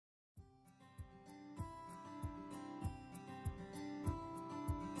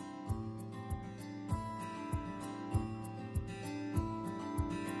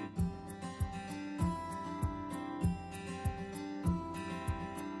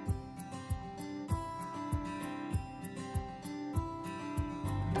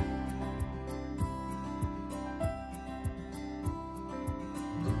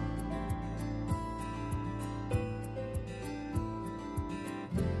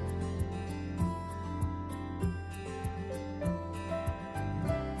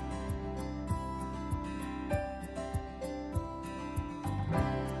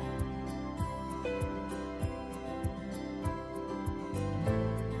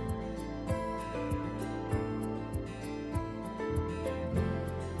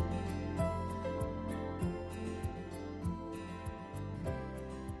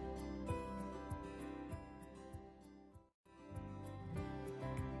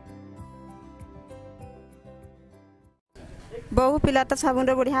बहु पिला तो साबुन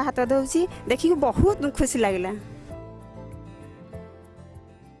रे बढ़िया हाथ धोची देखिक बहुत खुशी लगला।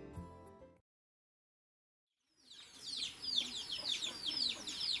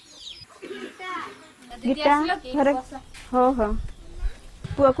 गीता घरे हो हो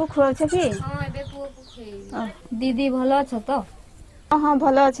पुआ को खुआ छ कि हां एबे पुआ को खुई दीदी भलो छ तो हाँ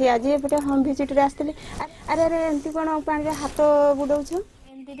भलो अछि आज एपटे हम विजिट रे आस्तली। अरे अरे एंती कोन पानी रे हाथ बुडौ छ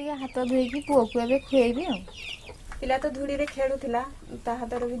एंती टिके हाथ धोई की पुआ को एबे खुएबी आ पिला तो धूली रे खेलुथिला ता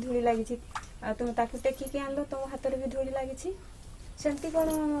हाथ रे भी धूली लागि छी आ तुम ताकू टेकी के आनलो तो हाथ रे भी धूली लागि छी सेंती कोन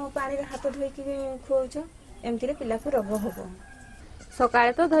पानी रे हाथ धोई की खुओ छ एंती रे पिला को रोग होबो।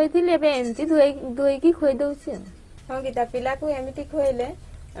 सकाळे तो धोइथिले एबे एंती धोई की खुई दउ छी। हां गीता पिला को एमिति खुएले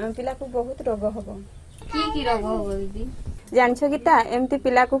पिला को बहुत रोग होबो। की रोग होबो दीदी जानछ गीता एमती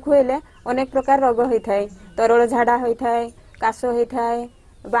पिला को खुएले अनेक प्रकार रोग होई थाए तरल झाड़ा होई थाए काश होई थाए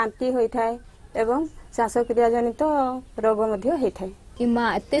बांती होई थाए एवं श्वासक्रिया जनित रोग मध्ये होई थाए। कि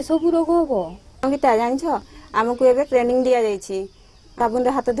मां एते सब रोग होबो गीता जानछ हमकु एबे ट्रेनिंग दिया जाई छी साबुन रे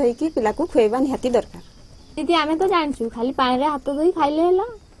हाथ धोई की पिला को खुएबा निहाती दरकार। दीदी आमे तो जानछु खाली पानी रे हाथ धोई खाइले हला।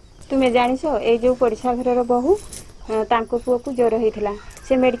 तुमे जानछ ए जो परीक्षा घर रो बहु तांको पुओ को ज्वर होइथिला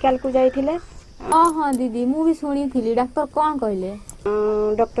से मेडिकल को जाइथिले। हाँ दीदी मु भी सुनी थी डॉक्टर कौन कहले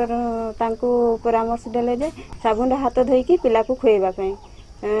डॉक्टर तांको परामर्श देले जे साबुन रे हाथ धोई की पिला को खुएबा पई।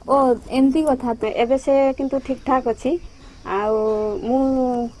 ओ एमती कथा तो एबे से किंतु ठीक ठाक अछि आ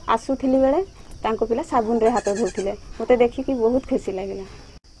मु आसुथिली बेले तांको पिला साबुन रे हाथ धोथिले मते देखि की बहुत खुशी लागला।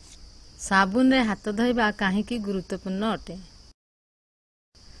 साबुन रे हाथ धोइबा काहे की गुरुत्वपूर्ण अटे।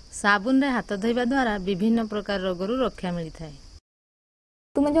 साबुन रे हाथ धोइबा द्वारा विभिन्न प्रकार रोगरु रक्षा मिली थाए।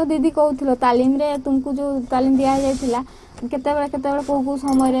 तुम जो दीदी कहउथिलो तालीम रे तुमको जो तालीम दिया जायतिला केते को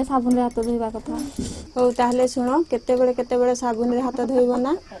समय रे साबुन रे हाथ धोइबा कथा हो ताहले सुनो केते बेले साबुन रे हाथ धोइबो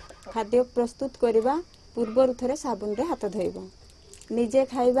ना खाद्य प्रस्तुत करबा पूर्व थरे साबुन रे हाथ धोइबो निजे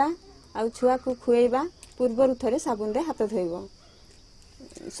खाइबा आ छुआ को खुएबा पूर्व थरे साबुन रे हाथ धोइबो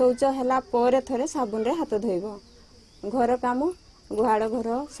शौच हला पर थरे साबुन रे हाथ धोइबो घर काम गुहाड़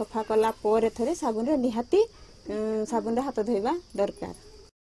घर सफा कला पर थरे साबुन रे निहाती साबुन रे हाथ धोइबा दरकार।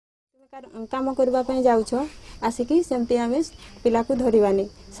 काम करबा पय जाउछो आसिकी सेमती आमे पिला को धरिबानी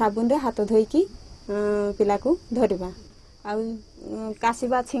साबुन रे हाथ धोई की पिला को धरिबा आ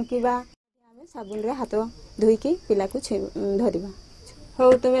कासिबा छिंकीबा आमे साबुन रे हाथ धोई की पिला को धरिबा।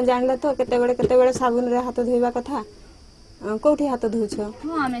 हो तुमे जानले तो केते बेले साबुन रे हाथ धोइबा कथा कोठी हाथ धोउछो।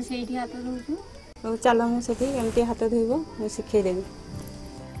 हां आमे सेठी हाथ धोउछु। हो चलो मु सेठी एमती हाथ धोइबो मु सिखै देबी।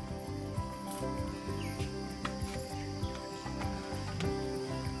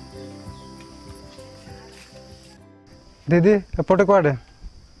 दीदी एपटे कुआडे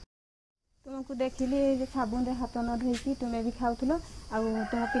तुमको देखिली जे साबुन रे हाथ न धोई की तुमे भी खाउथलो आ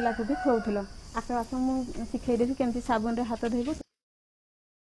तुम पिला को भी खुआउथलो आसो आसो मु सिखै देबी केमती साबुन रे हाथ धोइबो।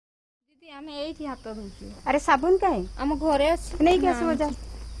 दीदी आमे एठी हाथ धोउछु। अरे साबुन काहे हम घरे अछि नहीं के आसो जा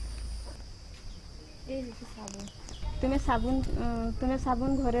ए साबुन तुमे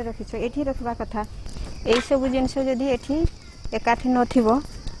साबुन घरे रखिछो एठी रखबा कथा एई सब जिंस जदी एठी एकाठी नथिबो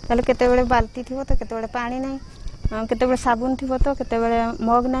ताले केते बेले बाल्टी थिबो तो केते बेले पानी नाही केते बेले साबुन थिबो तो केते बेले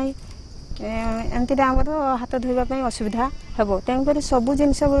मग नाही एंती रे हमर हाथ धोइबा पई असुविधा हेबो तें करी सब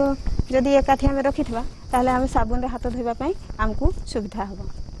जिंस जदी एकाठी हम रखिथबा ताले हम साबुन रे हाथ धोइबा पई हमकु सुविधा हेबो।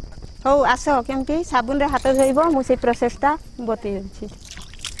 हो आसो केमती साबुन रे हाथ धोइबो मु से प्रोसेसटा बतै छी।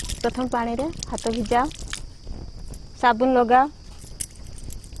 प्रथम पानी रे हाथ भिजा साबुन लगा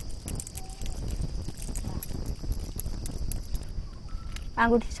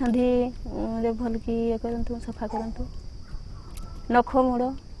आंगुठी संधि रे भल की ये करंतु सफा करंतु नख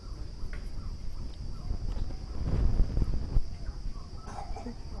मुड़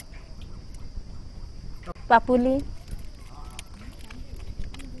पापुली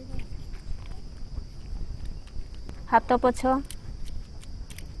हाथ पछ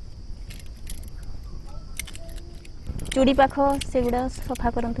चूड़ी पाख से गुड़ा सफा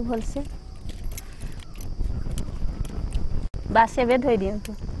करंतु भल से बास एबे धोई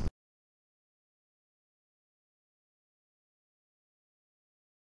दियंतु।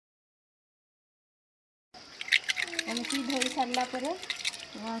 एमती धोई सारला परे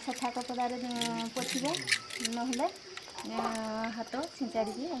सफा कपड़ा रे पोछिबो नहले हाथ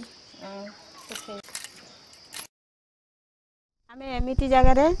छिंचाड़ी की आमे एमिति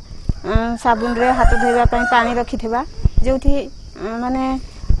जगह रे साबुन रे हाथ धोइबा पई पानी रखिथिबा जोथि माने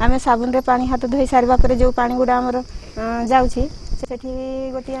आमे साबुन रे पानी हाथ धोई सारबा परे जो पानी गुडा हमर जाउछि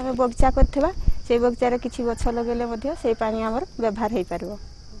सेठी गोटी आमे बगीचा करथिबा से बगीचा रे किछि गछ लगेले मध्ये से पानी हमर व्यवहार हेइ पारबो।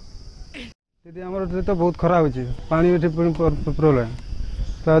 दीदी हमर तो बहुत खराब होछि पानी एठी प्रॉब्लम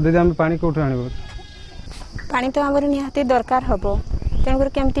तो दीदी हम पानी कोठे आनिबो पानी तो आमर निहाती दरकार हम तेणुकर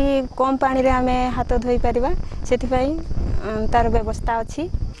केमती कम पानी रे आमे हाथ धोई पारिबा सेथिपाई तार व्यवस्था अच्छी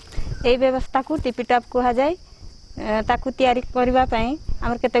यही व्यवस्था को टिपिटाप कह जाए ताकू तैयारी करबा पई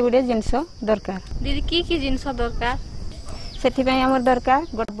आमर केते गुडे जिंस दरकार। दीदी की जिंस दरकार सेथिपाई आमर दरकार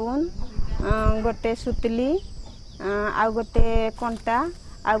गोटबुन गोटे सुतली आ गोटे कंटा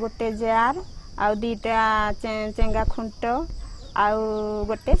आ गोटे जार आ दीटा चेंगा खुंट आ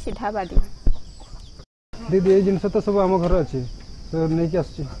गोटे सीधा बाड़ी। दीदी ये जिनस तो सब आम घर अच्छी तो नहीं कि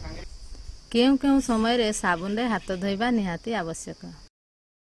आसची केउ केउ समय रे साबुन रे हाथ धोइबा निहाती आवश्यक।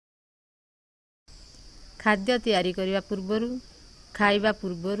 खाद्य तैयारी करिबा पूर्वरु खाइबा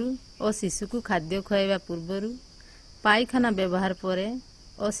पूर्वरु और शिशु को खाद्य खुआइबा पूर्वरु पायखाना व्यवहार परे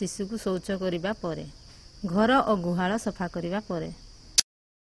और शिशु को शौच करिबा परे घर और गुहाल सफा करिबा परे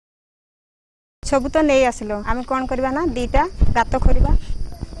सब तो नहीं आसलो आम कौन करबा ना दीटा गात करबा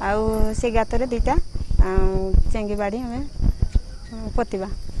आउ से गात रे दीटा चेंगी बाड़ी हमें पोतिबा।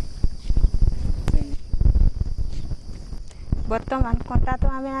 वर्तमान कंटा तो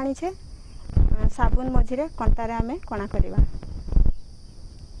आमे आनी छे साबुन मझिरे कंटा रे आमे कणा करबा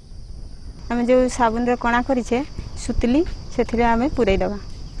आमे जो साबुन रे कणा करी छे सुतली सेथिरे आमे पुरै दबा।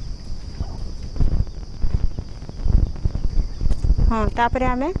 हाँ तापरे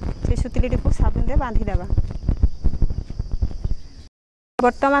आमे से सुतली को साबुन रे बांधी दबा।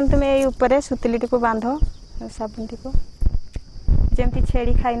 वर्तमान तुम ये ऊपर सुतली को बांध साबुन टी को जमती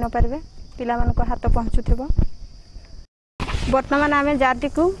छेड़ी खाई न पारे पिला मान को हाथ पहुँचुव। वर्तमान आमे जार टी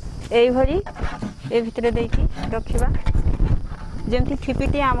को यही भरी ए भितर देकी रखिबा जमती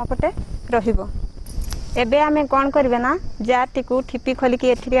ठिपीटी आम पटे रहिबो। एबे आमे कोन करबे ना जार टी को ठिपी खोलिकी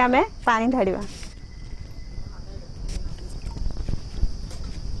एथिरे आमे पानी ढाड़िबा।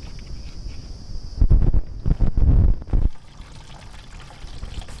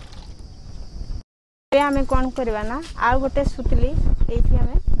 आमे कौन करबा ना आउ गोटे सुतली एठी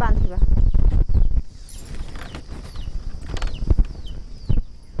आमे बांधिबा।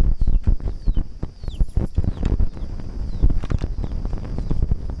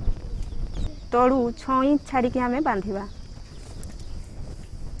 तळू 6 इंच छाड़ी के आमे बांधिबा।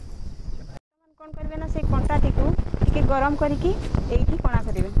 कौन करबे ना से कंटा टिकू टिके गरम करिकी एठी कोणा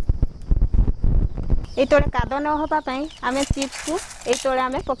करबे। ए तोळे कादो न होबा पई आमे चिप्स को ए तोळे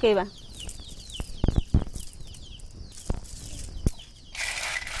आमे पकेबा।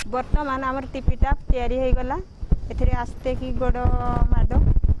 वर्तमान आमर टिपिटा तैयारी हो गला एथिरे आस्ते की गोड़ माड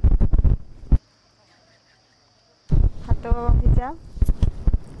हाथ भिजा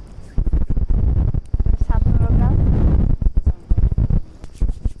साबुन लगा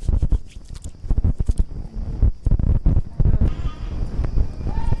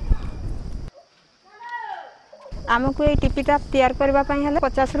आमको ये टिपिटा तैयार करबा पई हले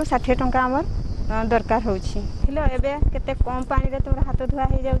 50 रु 60 टंका आमर दरकार होछि। हेलो एबे केते कम पानी रे तोर हाथ धुआ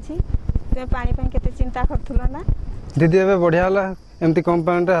हो जाउछि ते पानी पई केते चिंता करथुलो ना दीदी एबे बढ़िया होला एमती कम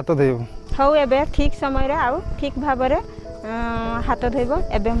पानी रे हाथ धोइबो। हौ एबे ठीक समय रे आउ ठीक भाबरे हाथ धोइबो।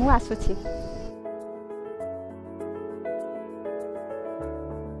 एबे मु आसुछि।